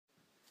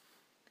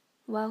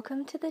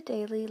Welcome to the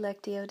daily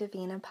Lectio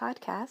Divina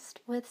podcast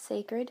with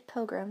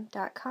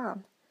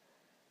sacredpilgrim.com.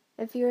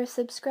 If you're a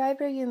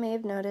subscriber, you may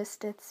have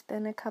noticed it's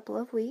been a couple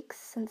of weeks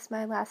since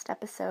my last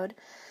episode.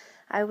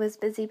 I was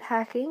busy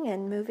packing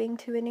and moving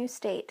to a new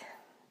state,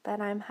 but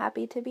I'm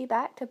happy to be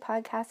back to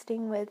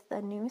podcasting with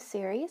a new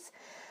series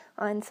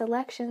on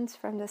selections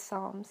from the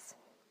Psalms.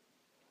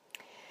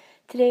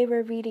 Today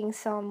we're reading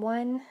Psalm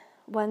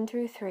 1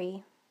 through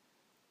 3,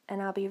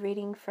 and I'll be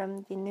reading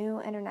from the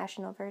New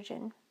International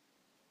Version.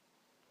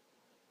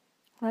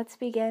 Let's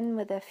begin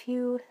with a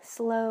few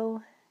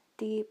slow,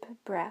 deep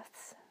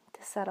breaths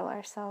to settle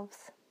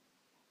ourselves.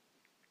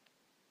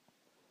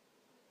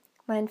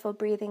 Mindful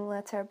breathing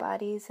lets our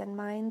bodies and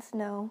minds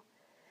know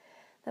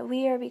that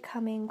we are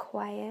becoming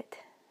quiet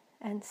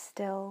and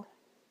still.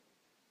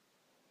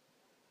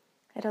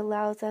 It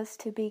allows us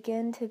to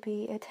begin to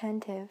be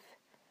attentive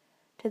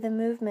to the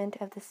movement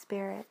of the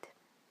Spirit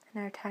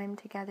in our time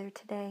together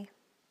today.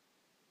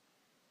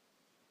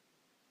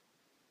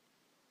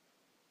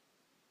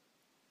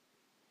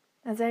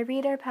 As I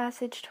read our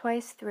passage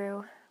twice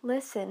through,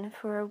 listen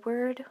for a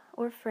word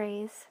or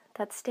phrase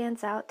that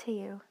stands out to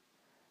you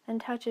and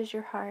touches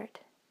your heart.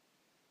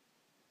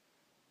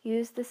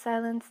 Use the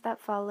silence that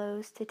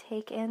follows to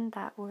take in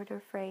that word or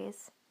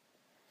phrase.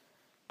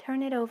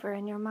 Turn it over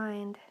in your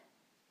mind.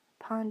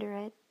 Ponder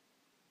it.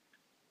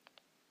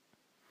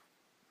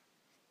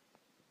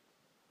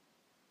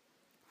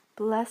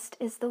 Blessed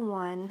is the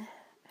one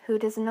who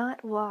does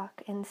not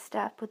walk in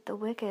step with the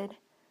wicked,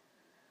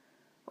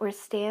 or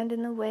stand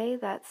in the way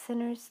that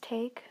sinners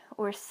take,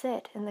 or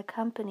sit in the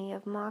company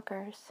of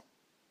mockers,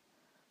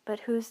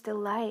 but whose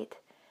delight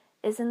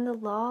is in the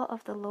law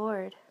of the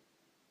Lord,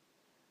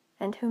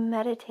 and who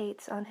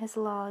meditates on his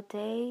law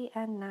day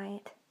and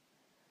night.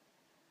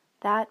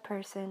 That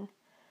person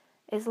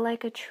is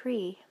like a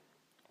tree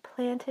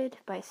planted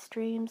by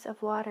streams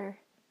of water,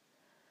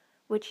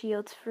 which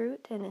yields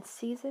fruit in its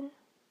season,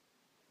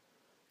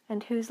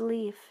 and whose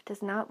leaf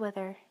does not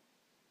wither.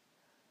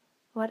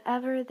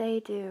 Whatever they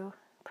do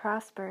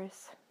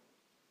prospers.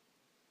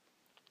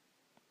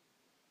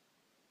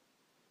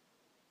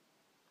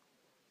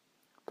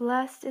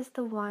 Blessed is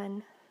the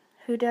one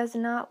who does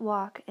not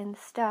walk in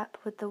step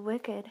with the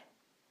wicked,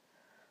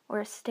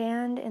 or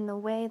stand in the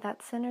way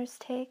that sinners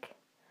take,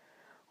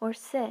 or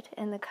sit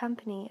in the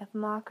company of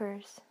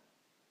mockers,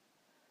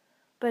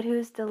 but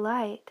whose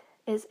delight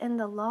is in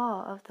the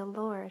law of the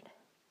Lord,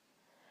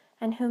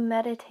 and who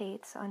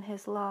meditates on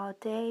his law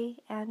day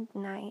and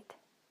night.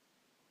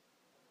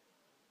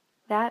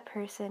 That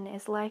person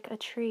is like a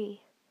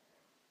tree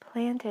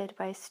planted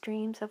by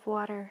streams of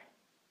water,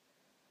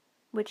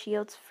 which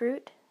yields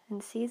fruit in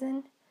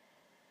season,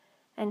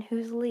 and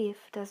whose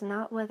leaf does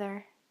not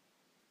wither.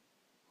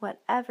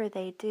 Whatever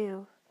they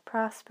do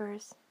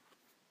prospers.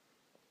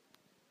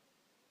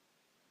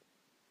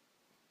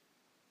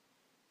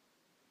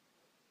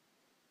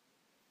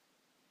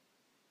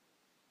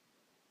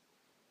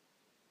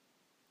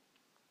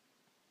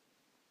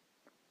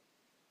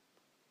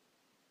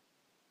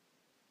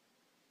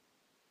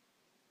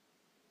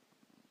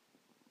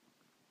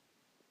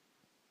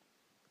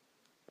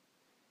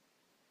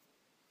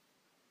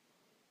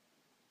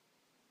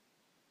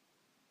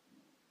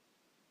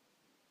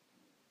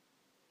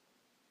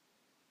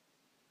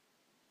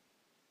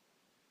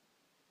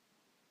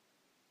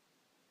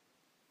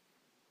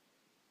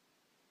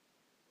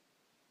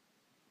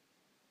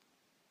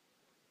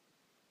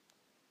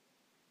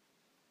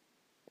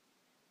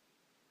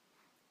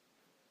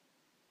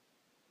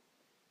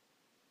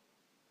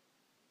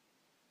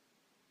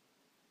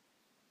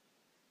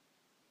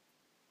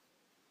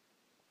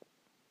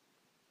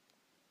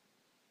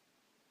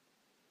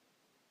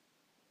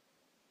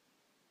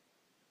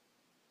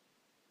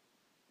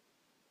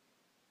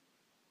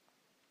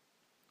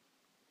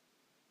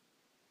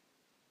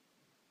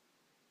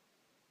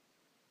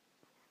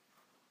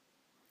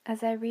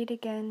 As I read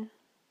again,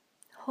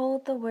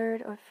 hold the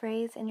word or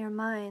phrase in your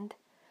mind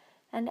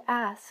and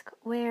ask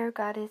where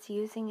God is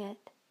using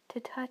it to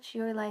touch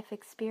your life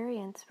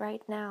experience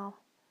right now.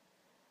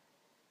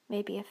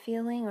 Maybe a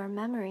feeling or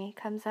memory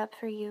comes up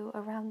for you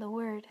around the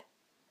word.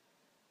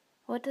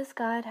 What does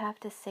God have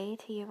to say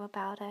to you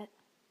about it?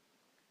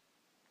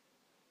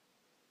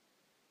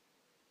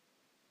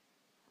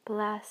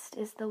 Blessed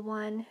is the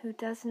one who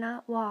does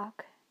not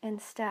walk in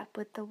step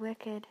with the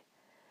wicked,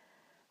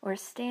 or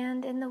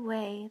stand in the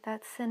way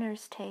that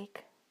sinners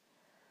take,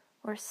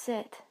 or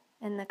sit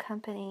in the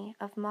company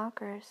of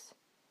mockers,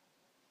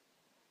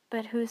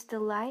 but whose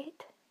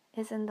delight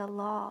is in the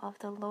law of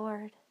the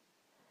Lord,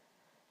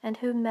 and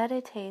who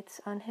meditates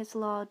on his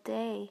law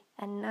day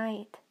and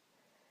night.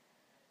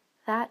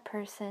 That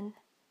person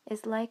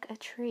is like a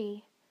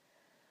tree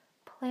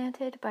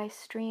planted by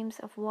streams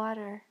of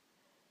water,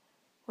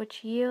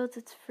 which yields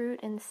its fruit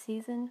in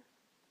season,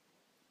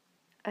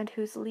 and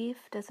whose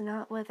leaf does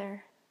not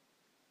wither.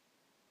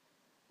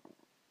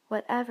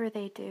 Whatever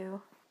they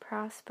do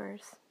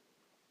prospers.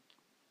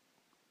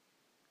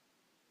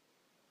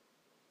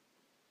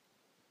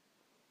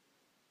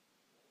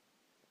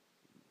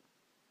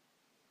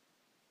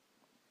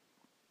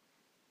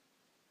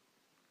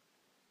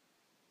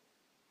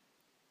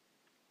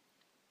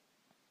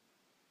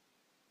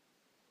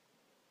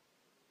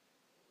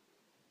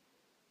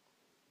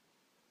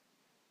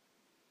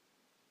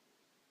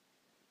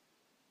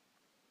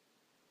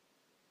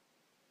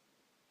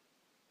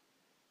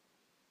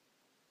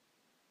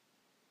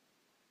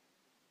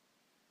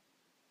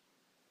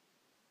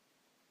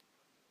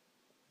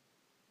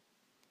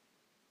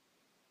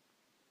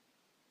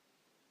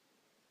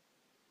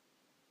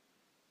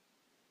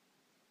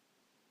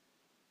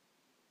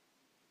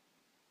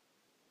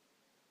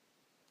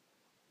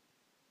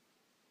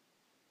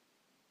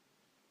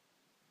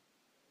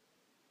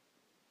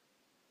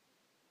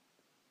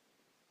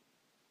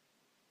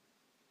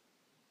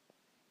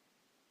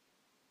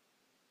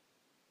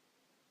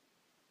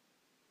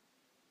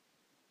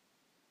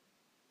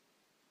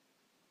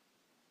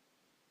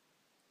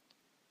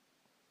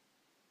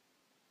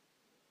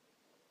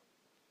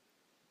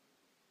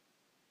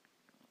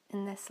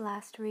 in this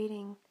last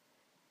reading,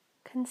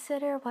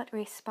 consider what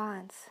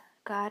response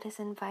God is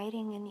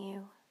inviting in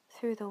you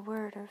through the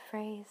word or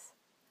phrase.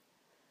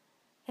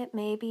 It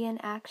may be an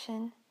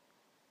action,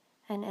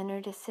 an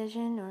inner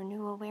decision or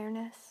new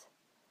awareness,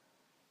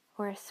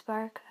 or a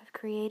spark of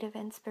creative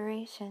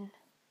inspiration.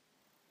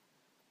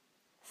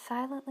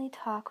 Silently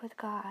talk with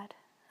God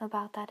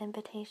about that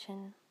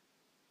invitation.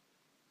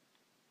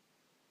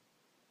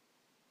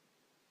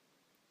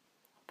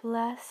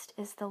 Blessed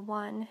is the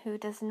one who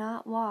does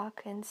not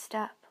walk in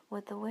step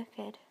with the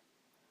wicked,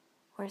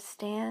 or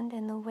stand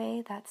in the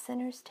way that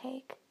sinners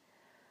take,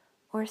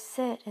 or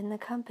sit in the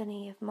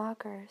company of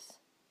mockers,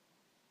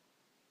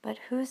 but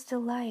whose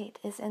delight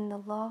is in the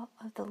law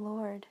of the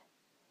Lord,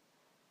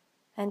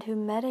 and who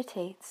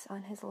meditates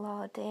on his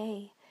law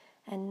day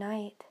and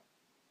night.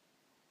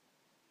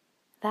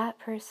 That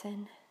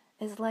person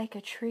is like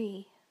a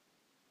tree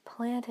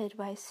planted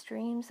by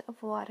streams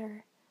of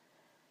water,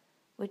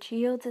 which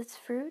yields its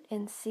fruit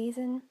in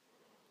season,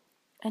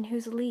 and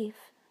whose leaf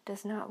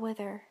does not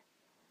wither.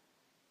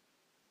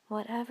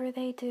 Whatever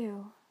they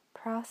do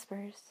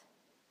prospers.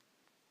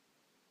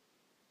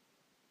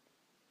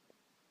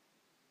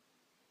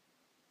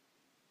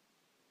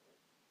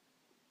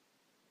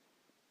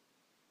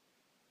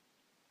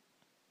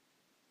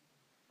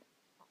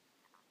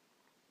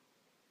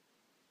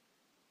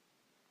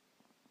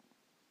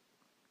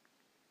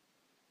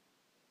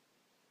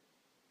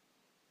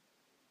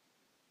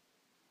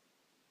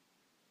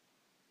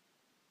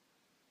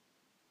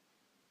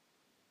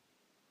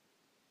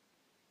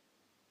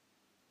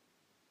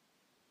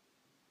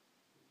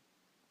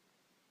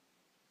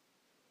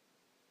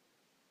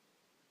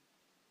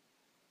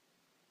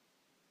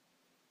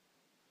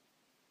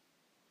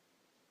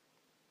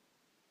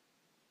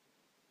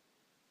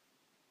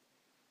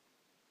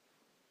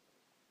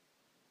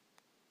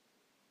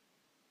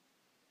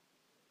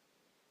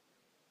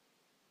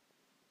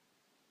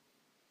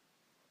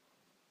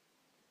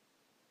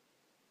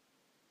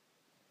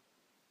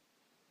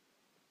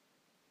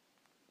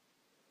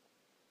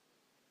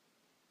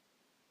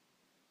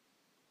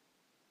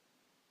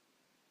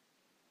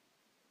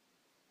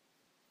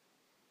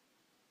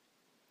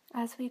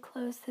 As we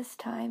close this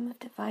time of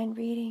divine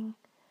reading,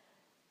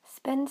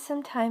 spend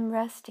some time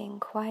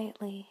resting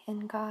quietly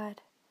in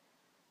God.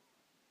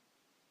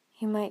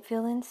 You might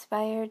feel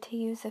inspired to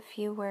use a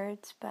few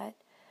words, but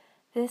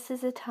this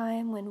is a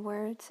time when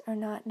words are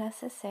not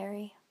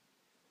necessary.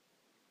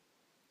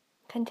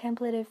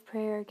 Contemplative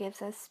prayer gives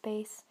us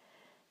space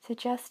to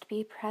just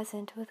be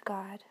present with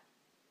God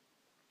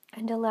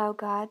and allow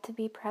God to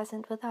be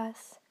present with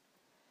us.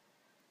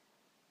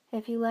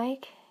 If you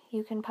like,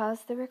 you can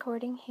pause the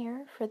recording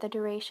here for the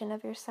duration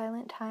of your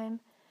silent time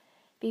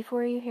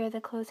before you hear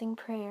the closing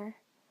prayer,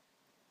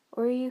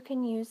 or you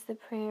can use the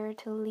prayer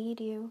to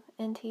lead you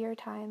into your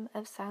time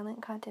of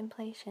silent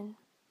contemplation.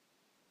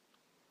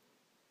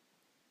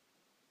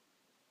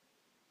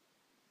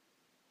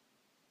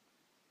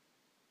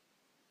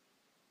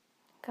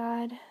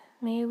 God,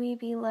 may we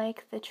be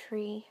like the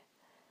tree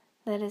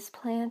that is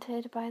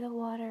planted by the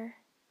water,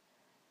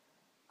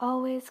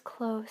 always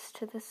close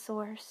to the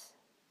source,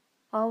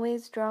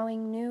 always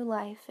drawing new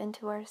life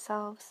into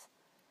ourselves.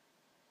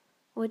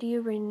 Would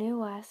you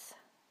renew us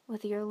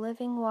with your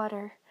living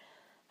water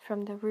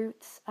from the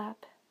roots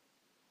up?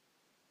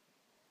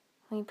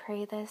 We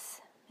pray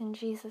this in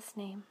Jesus'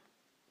 name.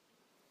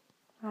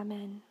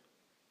 Amen.